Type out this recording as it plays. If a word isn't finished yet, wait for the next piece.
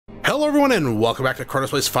Hello everyone and welcome back to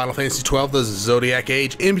Chronos Plays Final Fantasy XII, the Zodiac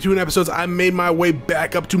Age. In between episodes, I made my way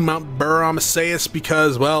back up to Mount Bergan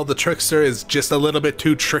because, well, the Trickster is just a little bit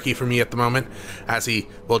too tricky for me at the moment, as he,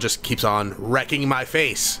 well, just keeps on wrecking my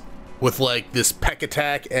face with, like, this peck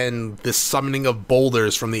attack and this summoning of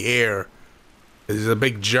boulders from the air. He's a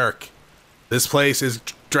big jerk. This place is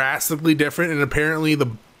drastically different, and apparently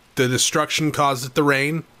the destruction caused it to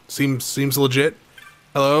rain. Seems legit.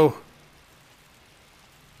 Hello?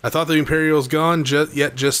 I thought the Imperial's gone,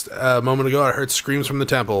 yet just a moment ago I heard screams from the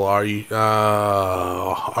temple. Are you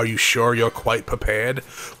sure you're quite prepared?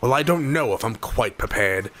 Well, I don't know if I'm quite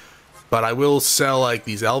prepared, but I will sell, like,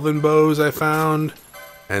 these elven bows I found,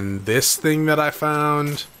 and this thing that I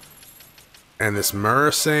found, and this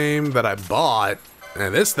Murasame that I bought,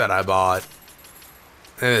 and this that I bought,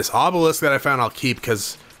 and this obelisk that I found I'll keep,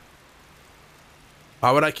 because... Why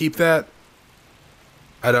would I keep that?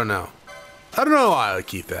 I don't know. I don't know why I would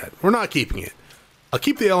keep that. We're not keeping it. I'll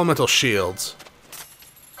keep the elemental shields,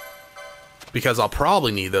 because I'll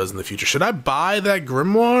probably need those in the future. Should I buy that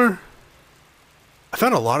grimoire? I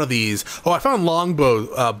found a lot of these. Oh, I found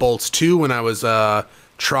longbow bolts too when I was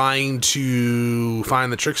trying to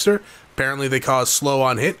find the Trickster. Apparently they cause slow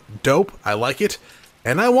on hit. Dope. I like it.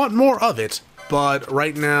 And I want more of it. But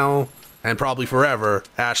right now, and probably forever,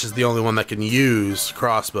 Ash is the only one that can use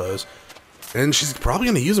crossbows. And she's probably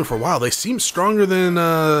going to use them for a while. They seem stronger than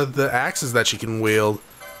the axes that she can wield.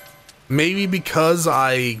 Maybe because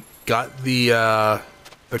I got the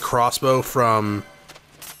crossbow from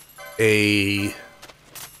a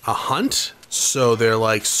hunt, so they're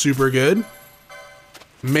like super good.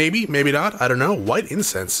 Maybe, maybe not. I don't know. White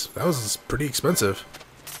incense. That was pretty expensive.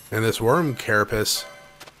 And this worm carapace.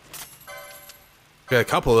 Got a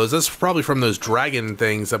couple of those. That's probably from those dragon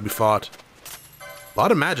things that we fought. A lot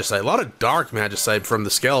of magicite, a lot of dark magicite from the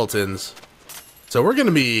skeletons. So we're gonna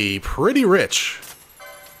be pretty rich.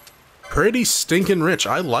 Pretty stinking rich.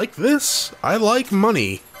 I like this. I like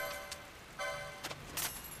money.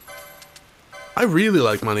 I really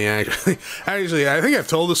like money, actually. Actually, I think I've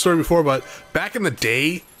told this story before, but back in the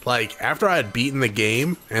day, like, after I had beaten the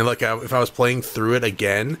game, and, like, if I was playing through it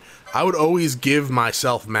again, I would always give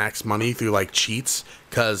myself max money through, like, cheats,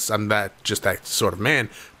 because I'm just that sort of man.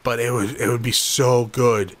 But it would be so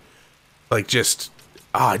good. Like, just,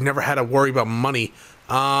 I never had to worry about money.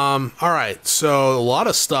 Alright, so a lot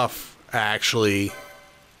of stuff, actually,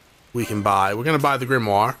 we can buy. We're gonna buy the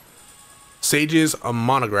grimoire. Sage's a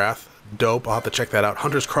monograph. Dope, I'll have to check that out.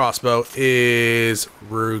 Hunter's crossbow is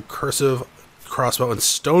recursive crossbow and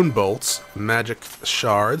stone bolts. Magic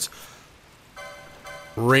shards.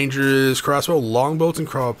 Ranger's crossbow, long bolts and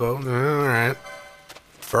crossbow. Alright.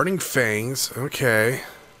 Burning fangs, okay.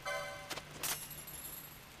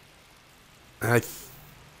 I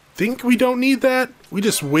think we don't need that. We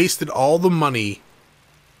just wasted all the money.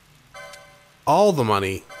 All the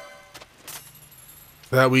money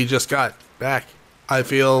that we just got back. I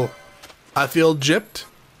feel gypped.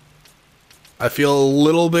 I feel a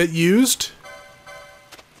little bit used.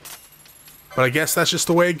 But I guess that's just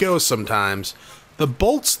the way it goes sometimes. The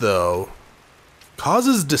bolts, though,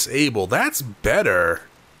 causes disable. That's better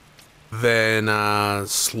than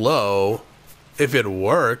slow, if it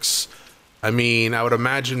works. I mean, I would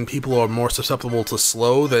imagine people are more susceptible to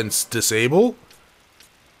slow than disable.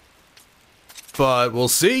 But we'll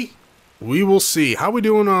see. We will see. How are we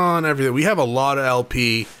doing on everything? We have a lot of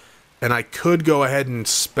LP, and I could go ahead and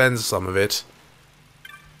spend some of it,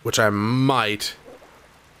 which I might.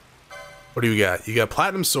 What do you got? You got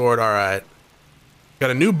Platinum Sword, alright. Got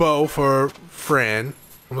a new bow for Fran.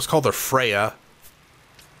 Almost called her Freya.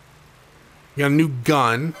 You got a new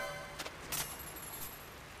gun.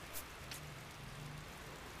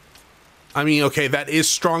 I mean, okay, that is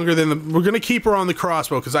stronger than the... We're gonna keep her on the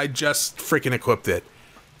crossbow, because I just freaking equipped it.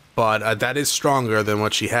 But that is stronger than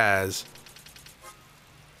what she has.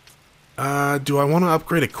 Do I want to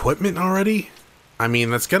upgrade equipment already? I mean,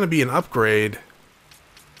 that's gonna be an upgrade.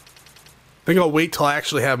 I think I'll wait till I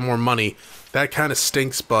actually have more money. That kind of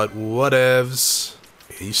stinks, but whatevs.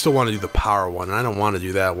 You still want to do the power one. I don't want to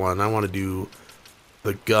do that one. I want to do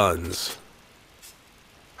the guns.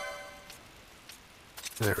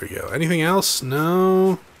 There we go. Anything else?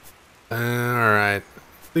 No? Alright.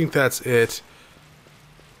 I think that's it.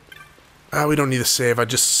 We don't need to save. I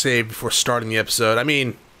just saved before starting the episode. I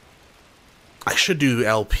mean, I should do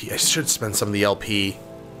LP. I should spend some of the LP.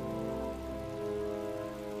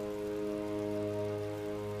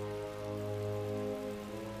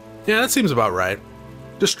 Yeah, that seems about right.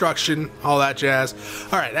 Destruction, all that jazz.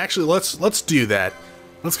 Alright, actually, let's do that.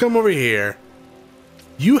 Let's come over here.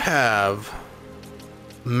 You have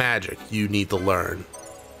magic you need to learn.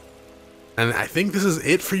 And I think this is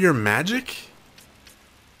it for your magic?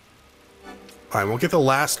 Alright, we'll get the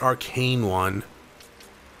last arcane one.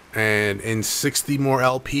 And in 60 more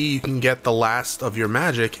LP, you can get the last of your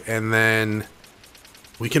magic, and then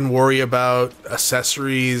we can worry about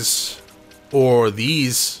accessories or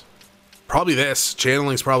these. Probably this.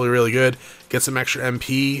 Channeling's probably really good. Get some extra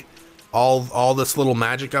MP. All this little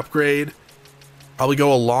magic upgrade. Probably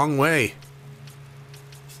go a long way.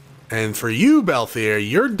 And for you, Balthier,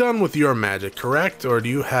 you're done with your magic, correct? Or do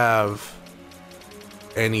you have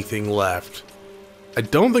anything left? I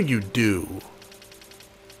don't think you do.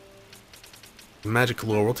 Magic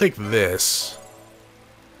lore, we'll take this.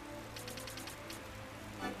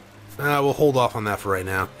 We'll hold off on that for right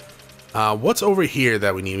now. What's over here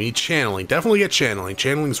that we need? We need channeling. Definitely get channeling.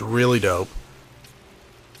 Channeling's really dope.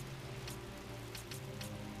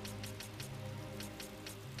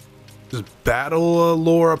 There's battle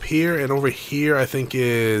lore up here, and over here I think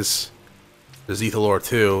is... There's ether lore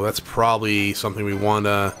too. That's probably something we want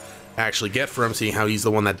to actually get for him, seeing how he's the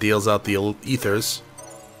one that deals out the ethers.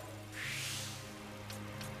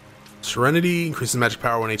 Serenity increases magic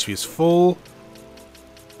power when HP is full.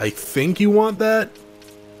 I think you want that.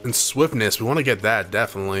 And swiftness, we want to get that,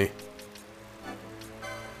 definitely.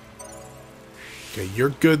 Okay, you're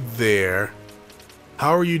good there.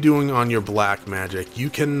 How are you doing on your black magic? You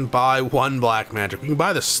can buy one black magic. We can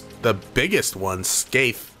buy the biggest one,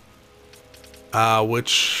 Scathe.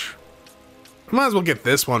 Which... I might as well get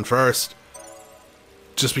this one first.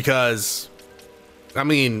 Just because... I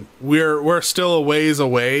mean, we're still a ways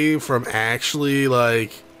away from actually,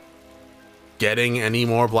 like, getting any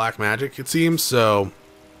more black magic, it seems, so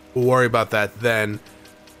we'll worry about that then.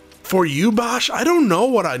 For you, Bosch, I don't know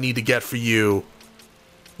what I need to get for you.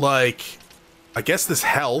 Like, I guess this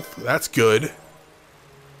health, that's good.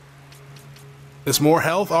 This more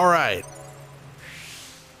health? Alright.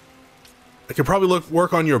 I could probably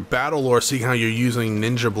work on your battle lore, seeing how you're using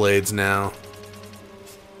ninja blades now.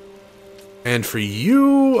 And for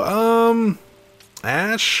you,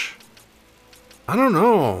 Ash, I don't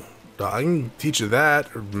know. I can teach you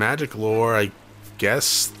that, or magic lore, I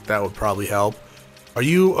guess that would probably help. Are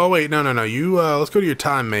you, oh wait, no, you, let's go to your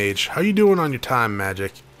time mage. How you doing on your time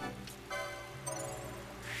magic?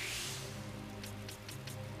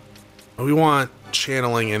 We want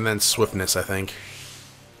channeling and then swiftness, I think.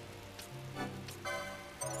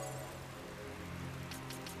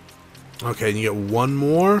 Okay, and you get one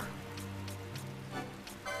more.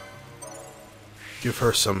 Give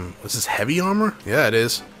her some... Is this heavy armor? Yeah, it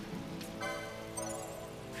is.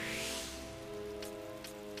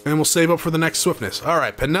 And we'll save up for the next swiftness.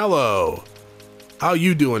 Alright, Penelo. How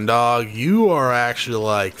you doing, dog? You are actually,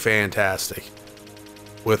 like, fantastic.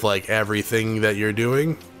 With, like, everything that you're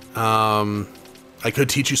doing. I could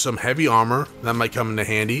teach you some heavy armor. That might come into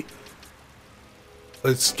handy.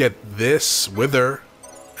 Let's get this Wither.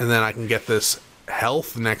 And then I can get this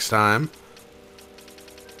health next time.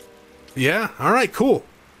 Yeah, alright, cool.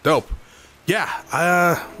 Dope.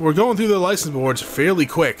 Yeah, we're going through the license boards fairly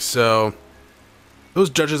quick, so... Those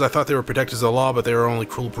judges, I thought they were protectors of the law, but they were only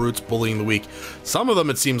cruel brutes bullying the weak. Some of them,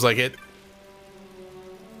 it seems like it.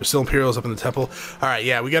 There's still Imperials up in the temple. Alright,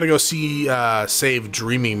 yeah, we gotta go see, save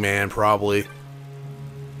Dreaming Man, probably.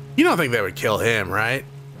 You don't think they would kill him, right?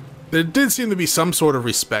 There did seem to be some sort of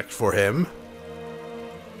respect for him.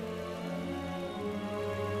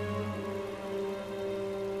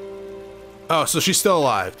 Oh, so she's still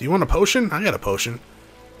alive. Do you want a potion? I got a potion.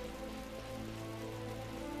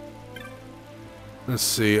 Let's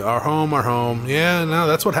see. Our home. Yeah, no,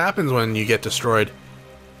 that's what happens when you get destroyed.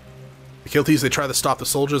 The Kilties, they try to stop the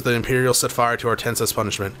soldiers. The Imperials set fire to our tents as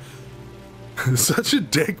punishment. Such a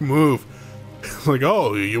dick move. Like,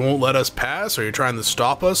 oh, you won't let us pass? Or you're trying to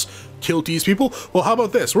stop us? Kilties people? Well, how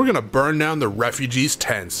about this? We're gonna burn down the refugees'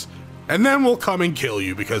 tents. And then we'll come and kill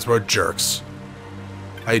you because we're jerks.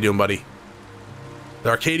 How you doing, buddy? The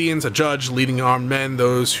Arcadians, a judge, leading armed men,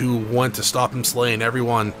 those who want to stop him slaying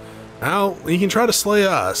everyone. Well, he can try to slay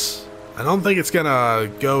us. I don't think it's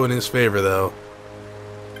gonna go in his favor, though.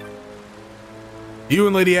 You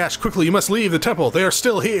and Lady Ash, quickly, you must leave the temple. They are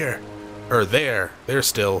still here. Or there. They're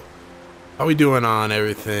still. How are we doing on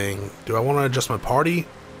everything? Do I want to adjust my party?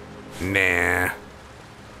 Nah.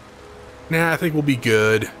 Nah, I think we'll be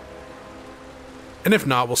good. And if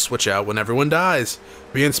not, we'll switch out when everyone dies.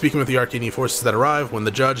 Began speaking with the Arcadian forces that arrived. When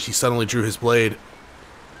the judge, he suddenly drew his blade.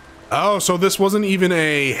 Oh, so this wasn't even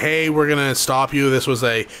a, hey, we're gonna stop you. This was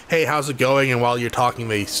a, hey, how's it going? And while you're talking,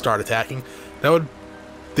 they start attacking.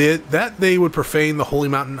 They would profane the holy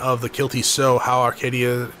mountain of the Kilties. So how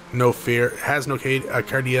Arcadia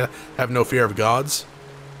Arcadia have no fear of gods?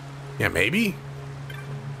 Yeah, maybe.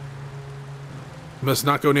 Must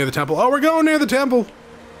not go near the temple. Oh, we're going near the temple!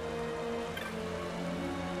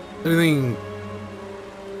 Anything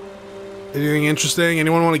interesting?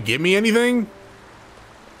 Anyone want to give me anything?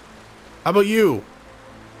 How about you?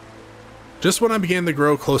 Just when I began to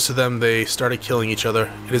grow close to them, they started killing each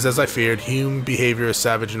other. It is as I feared. Human behavior is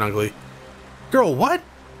savage and ugly. Girl, what?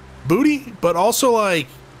 Booty? But also, like...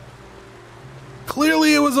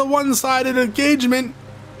 Clearly it was a one-sided engagement.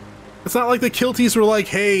 It's not like the Kilties were like,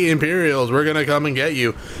 hey, Imperials, we're gonna come and get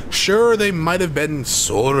you. Sure, they might have been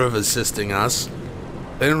sort of assisting us.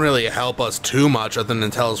 They didn't really help us too much other than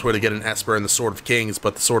tell us where to get an Esper and the Sword of Kings,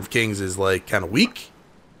 but the Sword of Kings is, like, kind of weak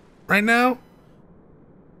right now.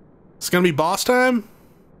 It's gonna be boss time?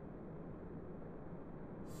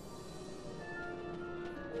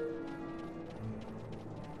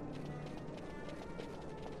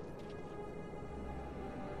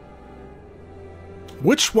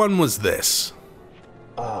 Which one was this?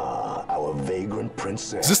 Ah, our vagrant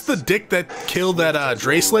princess. Is this the dick that killed that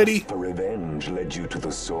Drace lady? For revenge led you to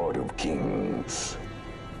the Sword of Kings.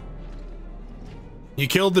 You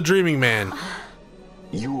killed the Dreaming Man.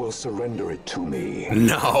 You will surrender it to me.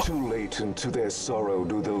 No. Too late, and to their sorrow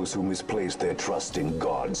do those who misplace their trust in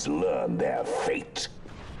gods learn their fate.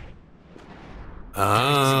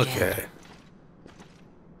 Okay.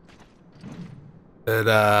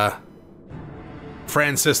 That,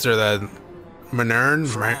 Fran's sister, that Manern,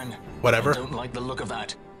 Fran, whatever. I don't like the look of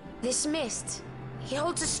that. This mist. He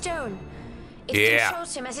holds a stone. It Yeah.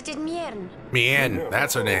 controls him as it did Miern. Mien,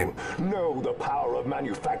 that's her name. No, the power of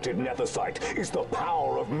manufactured nethicite is the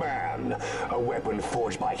power of man. A weapon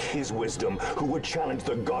forged by his wisdom who would challenge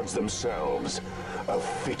the gods themselves. A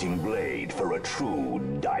fitting blade for a true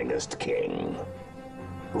dynast king.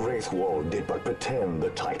 Wraithwall did but pretend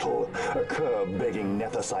the title, a cur begging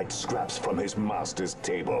nethicite scraps from his master's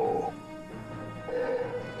table.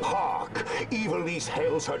 Hark! Evilise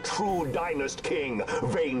hails her true dynast king,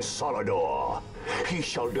 Vain Solidor. He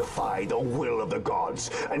shall defy the will of the gods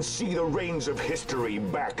and see the reins of history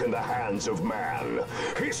back in the hands of man.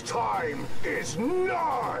 His time is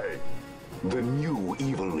nigh! The new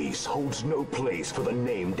Evilise holds no place for the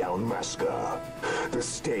name down Masker. The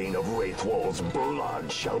stain of Wraithwall's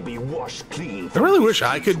blood shall be washed clean. I really wish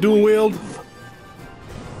I could dual wield.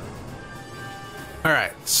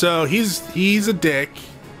 Alright, so he's a dick.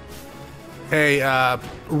 Hey,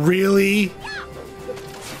 really?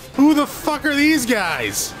 Who the fuck are these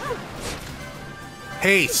guys?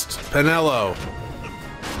 Haste, Penello.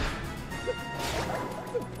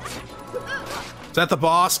 Is that the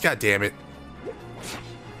boss? God damn it.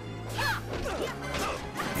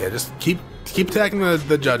 Yeah, just keep attacking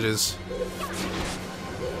the judges.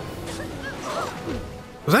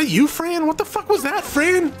 Was that you, Fran? What the fuck was that,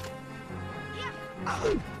 Fran?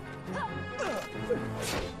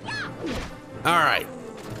 Alright.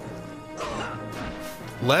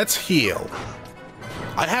 Let's heal.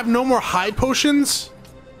 I have no more high potions?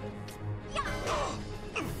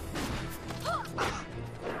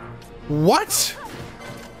 What?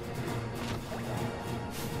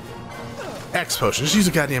 X potion. Just use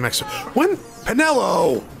a goddamn X. When?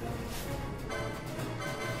 Penello!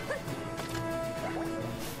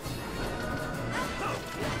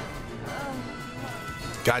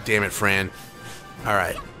 God damn it, Fran.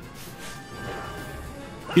 Alright.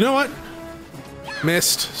 You know what?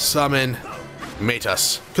 Mist, summon,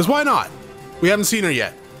 Matus. Because why not? We haven't seen her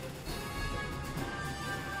yet.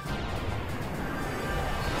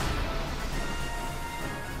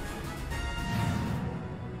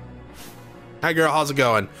 Hi girl, how's it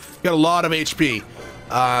going? You got a lot of HP.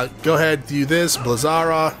 Go ahead, do this,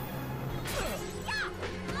 Blazara.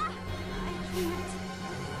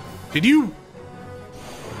 Did you...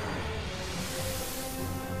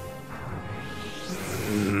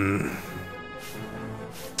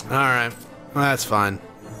 Alright, well, that's fine.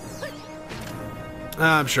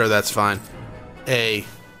 I'm sure that's fine. Hey,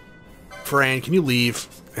 Fran, can you leave?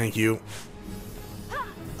 Thank you.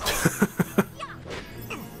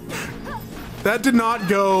 That did not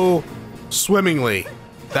go swimmingly.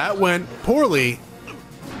 That went poorly.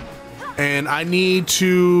 And I need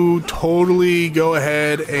to totally go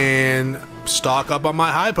ahead and stock up on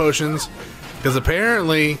my high potions. Because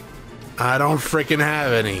apparently, I don't freaking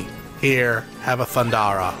have any. Here, have a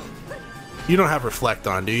Thundara. You don't have Reflect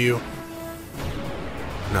on, do you?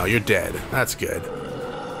 No, you're dead. That's good.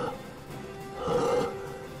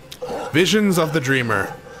 Visions of the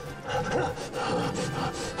Dreamer.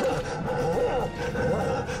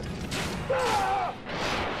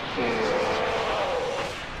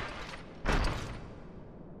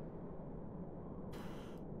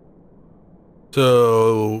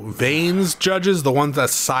 So, Vane's judges, the ones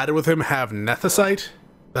that sided with him, have nethicite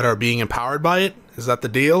that are being empowered by it? Is that the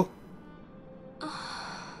deal?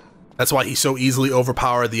 That's why he so easily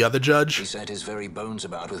overpowered the other judge? He set his very bones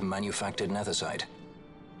about with manufactured nethicite.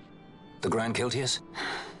 The Grand Kiltius?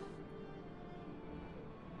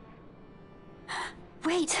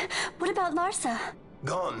 Wait, what about Larsa?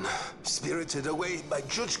 Gone, spirited away by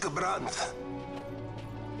Judge Brandt.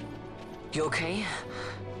 You okay?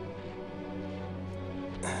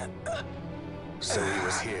 So he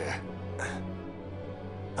was here.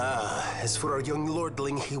 As for our young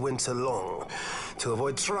lordling, he went along. To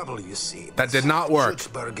avoid trouble, you see. That did not work.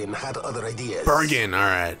 Judge Bergan had other ideas. Bergan,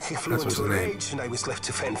 alright. He flew That's into his a name. rage, and I was left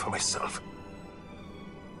to fend for myself.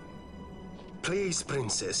 Please,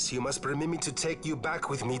 princess, you must permit me to take you back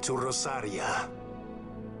with me to Rosaria.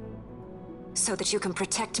 So that you can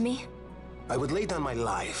protect me? I would lay down my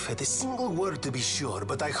life, at a single word to be sure,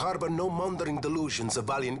 but I harbor no mundane delusions of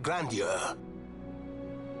valiant grandeur.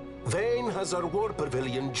 Vane has our war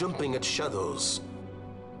pavilion jumping at shadows.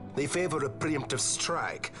 They favor a preemptive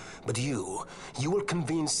strike, but you will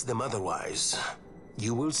convince them otherwise.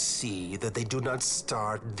 You will see that they do not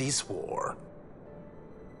start this war.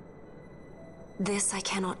 This I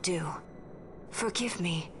cannot do. Forgive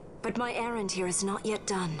me, but my errand here is not yet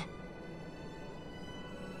done.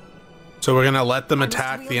 So we're gonna let them I must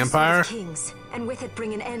attack wield the the Empire? Sword of Kings, and with it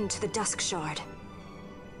bring an end to the Dusk Shard.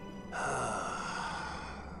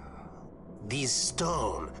 This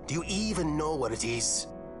stone, do you even know what it is?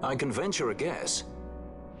 I can venture a guess.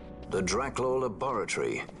 The Draclaw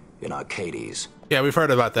Laboratory in Arcades. Yeah, we've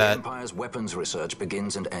heard about The that. Empire's weapons research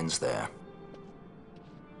begins and ends there.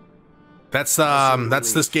 That's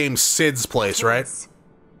this game Sid's place, right? Yes.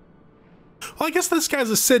 Well, I guess this guy's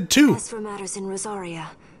a Sid too. As for matters in Rosaria,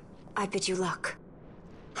 I bid you luck.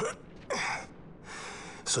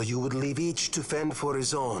 So you would leave each to fend for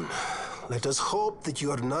his own. Let us hope that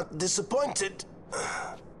you are not disappointed.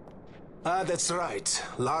 That's right.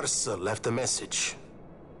 Larsa left a message.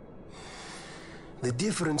 The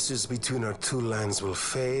differences between our two lands will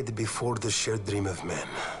fade before the shared dream of men.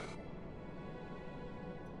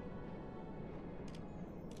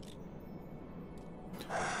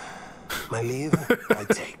 My leave, I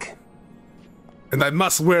take. And I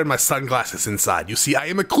must wear my sunglasses inside. You see, I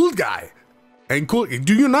am a cool guy. And cool.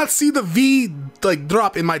 Do you not see the V like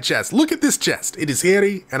drop in my chest? Look at this chest. It is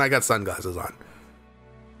hairy, and I got sunglasses on.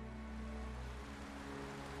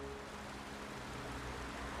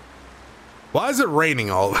 Why is it raining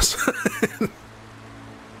all of a sudden?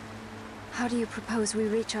 How do you propose we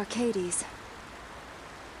reach Arcades?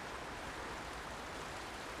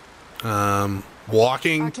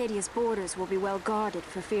 Walking. Arcadia's borders will be well guarded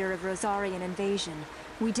for fear of Rosarian invasion.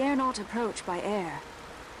 We dare not approach by air.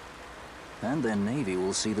 And their navy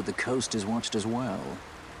will see that the coast is watched as well.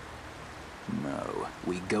 No,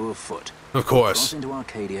 we go afoot. Of Cross course. into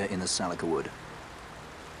Arcadia in the Salika Wood.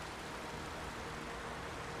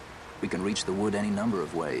 We can reach the wood any number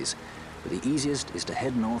of ways, but the easiest is to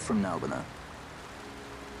head north from Nalbina.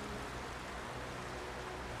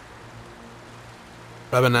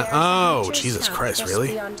 Oh, There's a Jesus camp Christ, just really?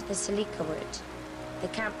 beyond the Salika Wood. The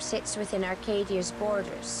camp sits within Arcadia's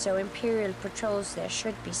borders, so Imperial patrols there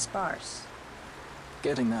should be sparse.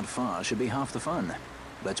 Getting that far should be half the fun.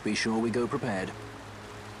 Let's be sure we go prepared.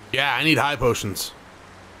 Yeah, I need high potions.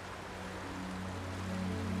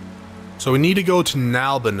 So we need to go to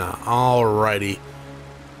Nalbina. Alrighty.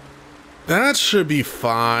 That should be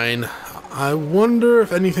fine. I wonder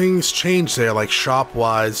if anything's changed there, like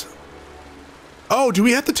shop-wise. Oh, do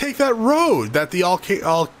we have to take that road that the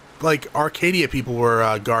Arcadia people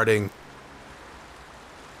were guarding?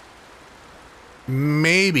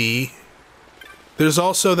 Maybe. There's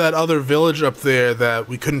also that other village up there that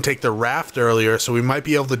we couldn't take the raft earlier, so we might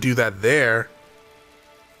be able to do that there.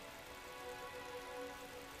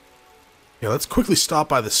 Yeah, let's quickly stop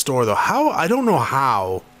by the store, though. I don't know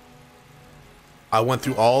how I went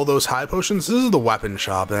through all those high potions. This is the weapon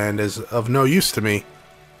shop and is of no use to me.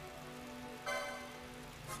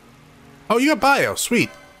 Oh, you got bio. Sweet.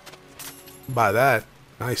 Buy that.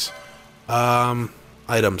 Nice.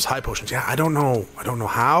 Items. High potions. Yeah, I don't know. I don't know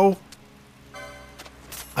how.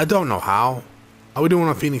 I don't know how. How are we doing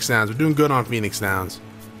on Phoenix Downs? We're doing good on Phoenix Downs.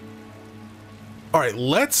 Alright,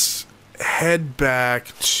 let's head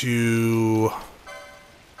back to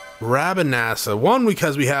Rabanassa. One,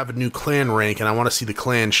 because we have a new clan rank and I want to see the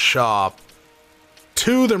clan shop.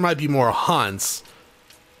 Two, there might be more hunts.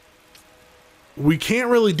 We can't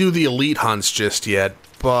really do the elite hunts just yet,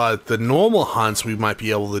 but the normal hunts we might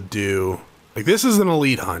be able to do. Like, this is an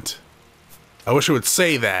elite hunt. I wish it would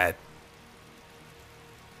say that.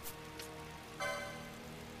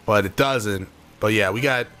 but it doesn't. But yeah, we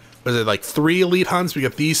got, was it like 3 elite hunts? We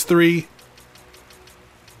got these 3.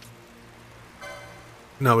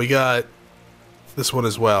 No, we got this one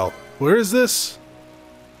as well. Where is this?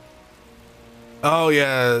 Oh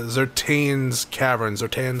yeah, Zertain's Cavern.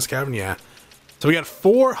 Zertain's Cavern, yeah. So we got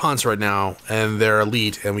 4 hunts right now, and they're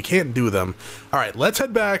elite, and we can't do them. Alright, let's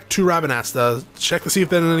head back to Rabanasta, check to see if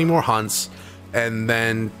there are any more hunts, and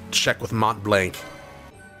then check with Mont Blanc.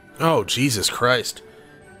 Oh, Jesus Christ.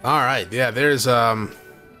 Alright, yeah, there's,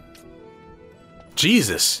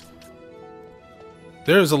 Jesus.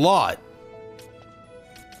 There's a lot.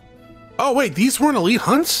 Oh, wait, these weren't elite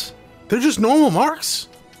hunts? They're just normal marks?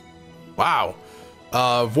 Wow.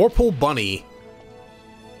 Vorpal Bunny.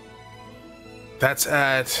 That's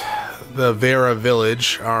at the Vera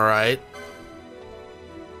Village. Alright.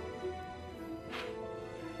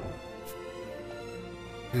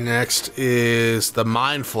 Next is the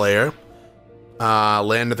Mind Flayer.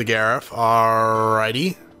 Land of the Gareth.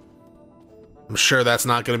 Alrighty. I'm sure that's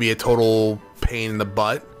not going to be a total pain in the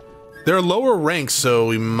butt. They're lower ranks, so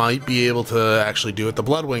we might be able to actually do it. The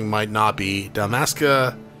Bloodwing might not be.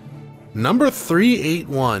 Damaska, number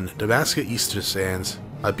 381. Damaska Easter Sands.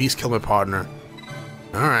 A beast killed my partner.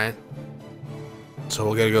 Alright. So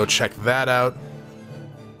we're gonna go check that out.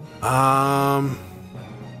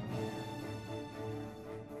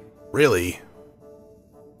 Really?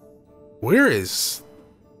 Where is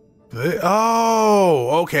the...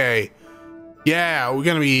 Oh, okay. Yeah, we're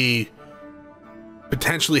gonna be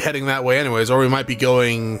potentially heading that way anyways, or we might be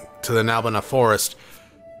going to the Nalbina Forest.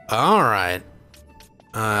 Alright.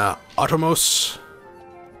 Automos.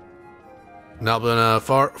 Nalbina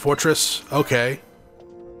Fortress. Okay.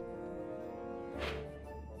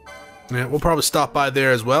 Yeah, we'll probably stop by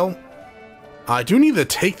there as well. I do need to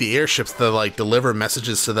take the airships to, like, deliver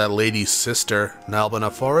messages to that lady's sister,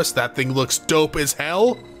 Nalbina Forest. That thing looks dope as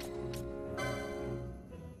hell.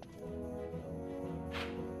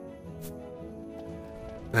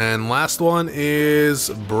 And last one is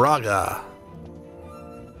Braga.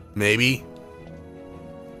 Maybe.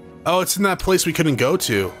 Oh, it's in that place we couldn't go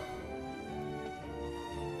to.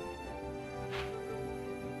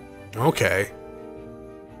 Okay.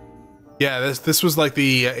 Yeah, this was like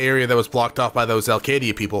the area that was blocked off by those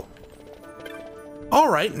Alcadia people.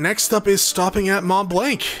 Alright, next up is stopping at Mont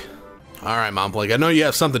Blanc. Alright, Mont Blanc, I know you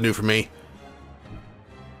have something new for me.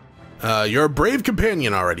 You're a brave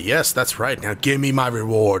companion already. Yes, that's right. Now give me my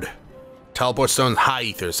reward. Teleport Stone High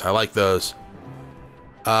Ethers. I like those.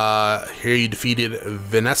 Here you defeated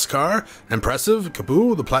Veneskar. Impressive.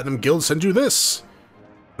 Kaboo, the Platinum Guild sent you this.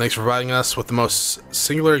 Thanks for providing us with the most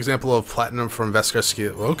singular example of platinum from Veskar's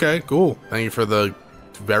skill. Okay, cool. Thank you for the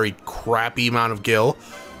very crappy amount of gil.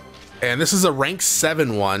 And this is a rank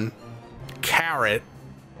 7 one. Carrot.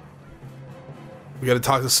 We gotta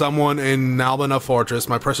talk to someone in Nalbina Fortress.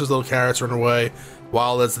 My precious little carrots run away.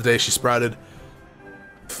 Wild as the day she sprouted.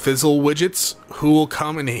 Fizzle widgets. Who will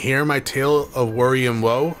come and hear my tale of worry and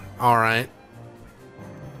woe? Alright.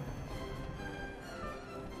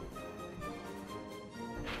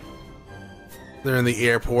 They're in the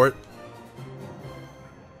airport.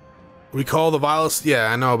 We call the vilest...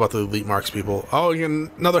 Yeah, I know about the elite marks people. Oh,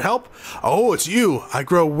 another help? Oh, it's you. I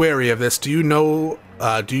grow wary of this. Do you know...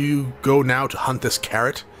 do you go now to hunt this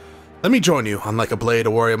carrot? Let me join you. Unlike a blade, a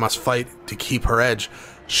warrior must fight to keep her edge.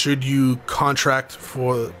 Should you contract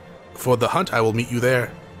for the hunt, I will meet you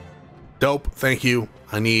there. Dope, thank you.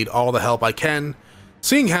 I need all the help I can.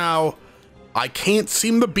 Seeing how I can't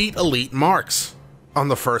seem to beat elite marks on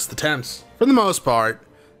the first attempts. For the most part,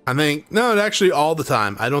 I think... No, actually all the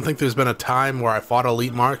time. I don't think there's been a time where I fought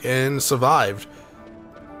elite mark and survived.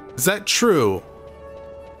 Is that true?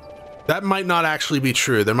 That might not actually be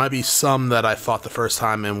true. There might be some that I fought the first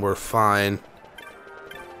time and were fine.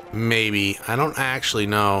 Maybe. I don't actually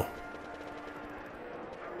know.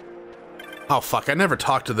 Oh, fuck. I never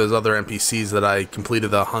talked to those other NPCs that I completed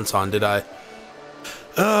the hunts on, did I?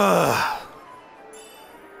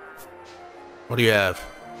 What do you have?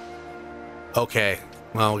 Okay.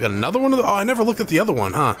 Well, we got another one of the... Oh, I never looked at the other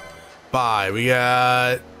one, huh? Bye. We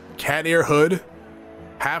got... Cat Ear Hood.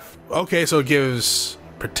 Half... Okay, so it gives...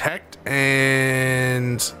 Protect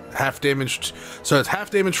and half damage. So it's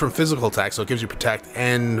half damage from physical attack, so it gives you protect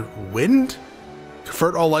and wind.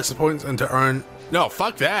 Convert all license points and to earn... No,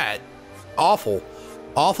 fuck that. Awful.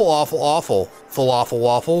 Awful, awful, awful. Full awful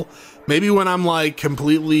waffle. Maybe when I'm like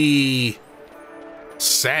completely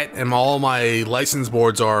set and all my license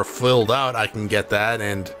boards are filled out, I can get that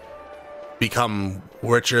and become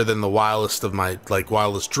richer than the wildest of my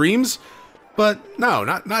wildest dreams. But no,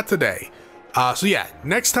 not today. So yeah,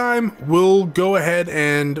 next time we'll go ahead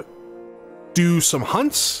and do some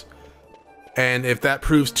hunts, and if that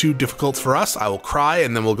proves too difficult for us, I will cry,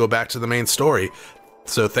 and then we'll go back to the main story.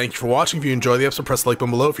 So thank you for watching. If you enjoyed the episode, press the like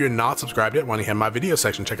button below. If you're not subscribed yet, why don't you head to my video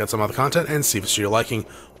section, check out some other content, and see if it's to your liking.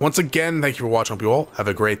 Once again, thank you for watching. Hope you all have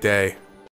a great day.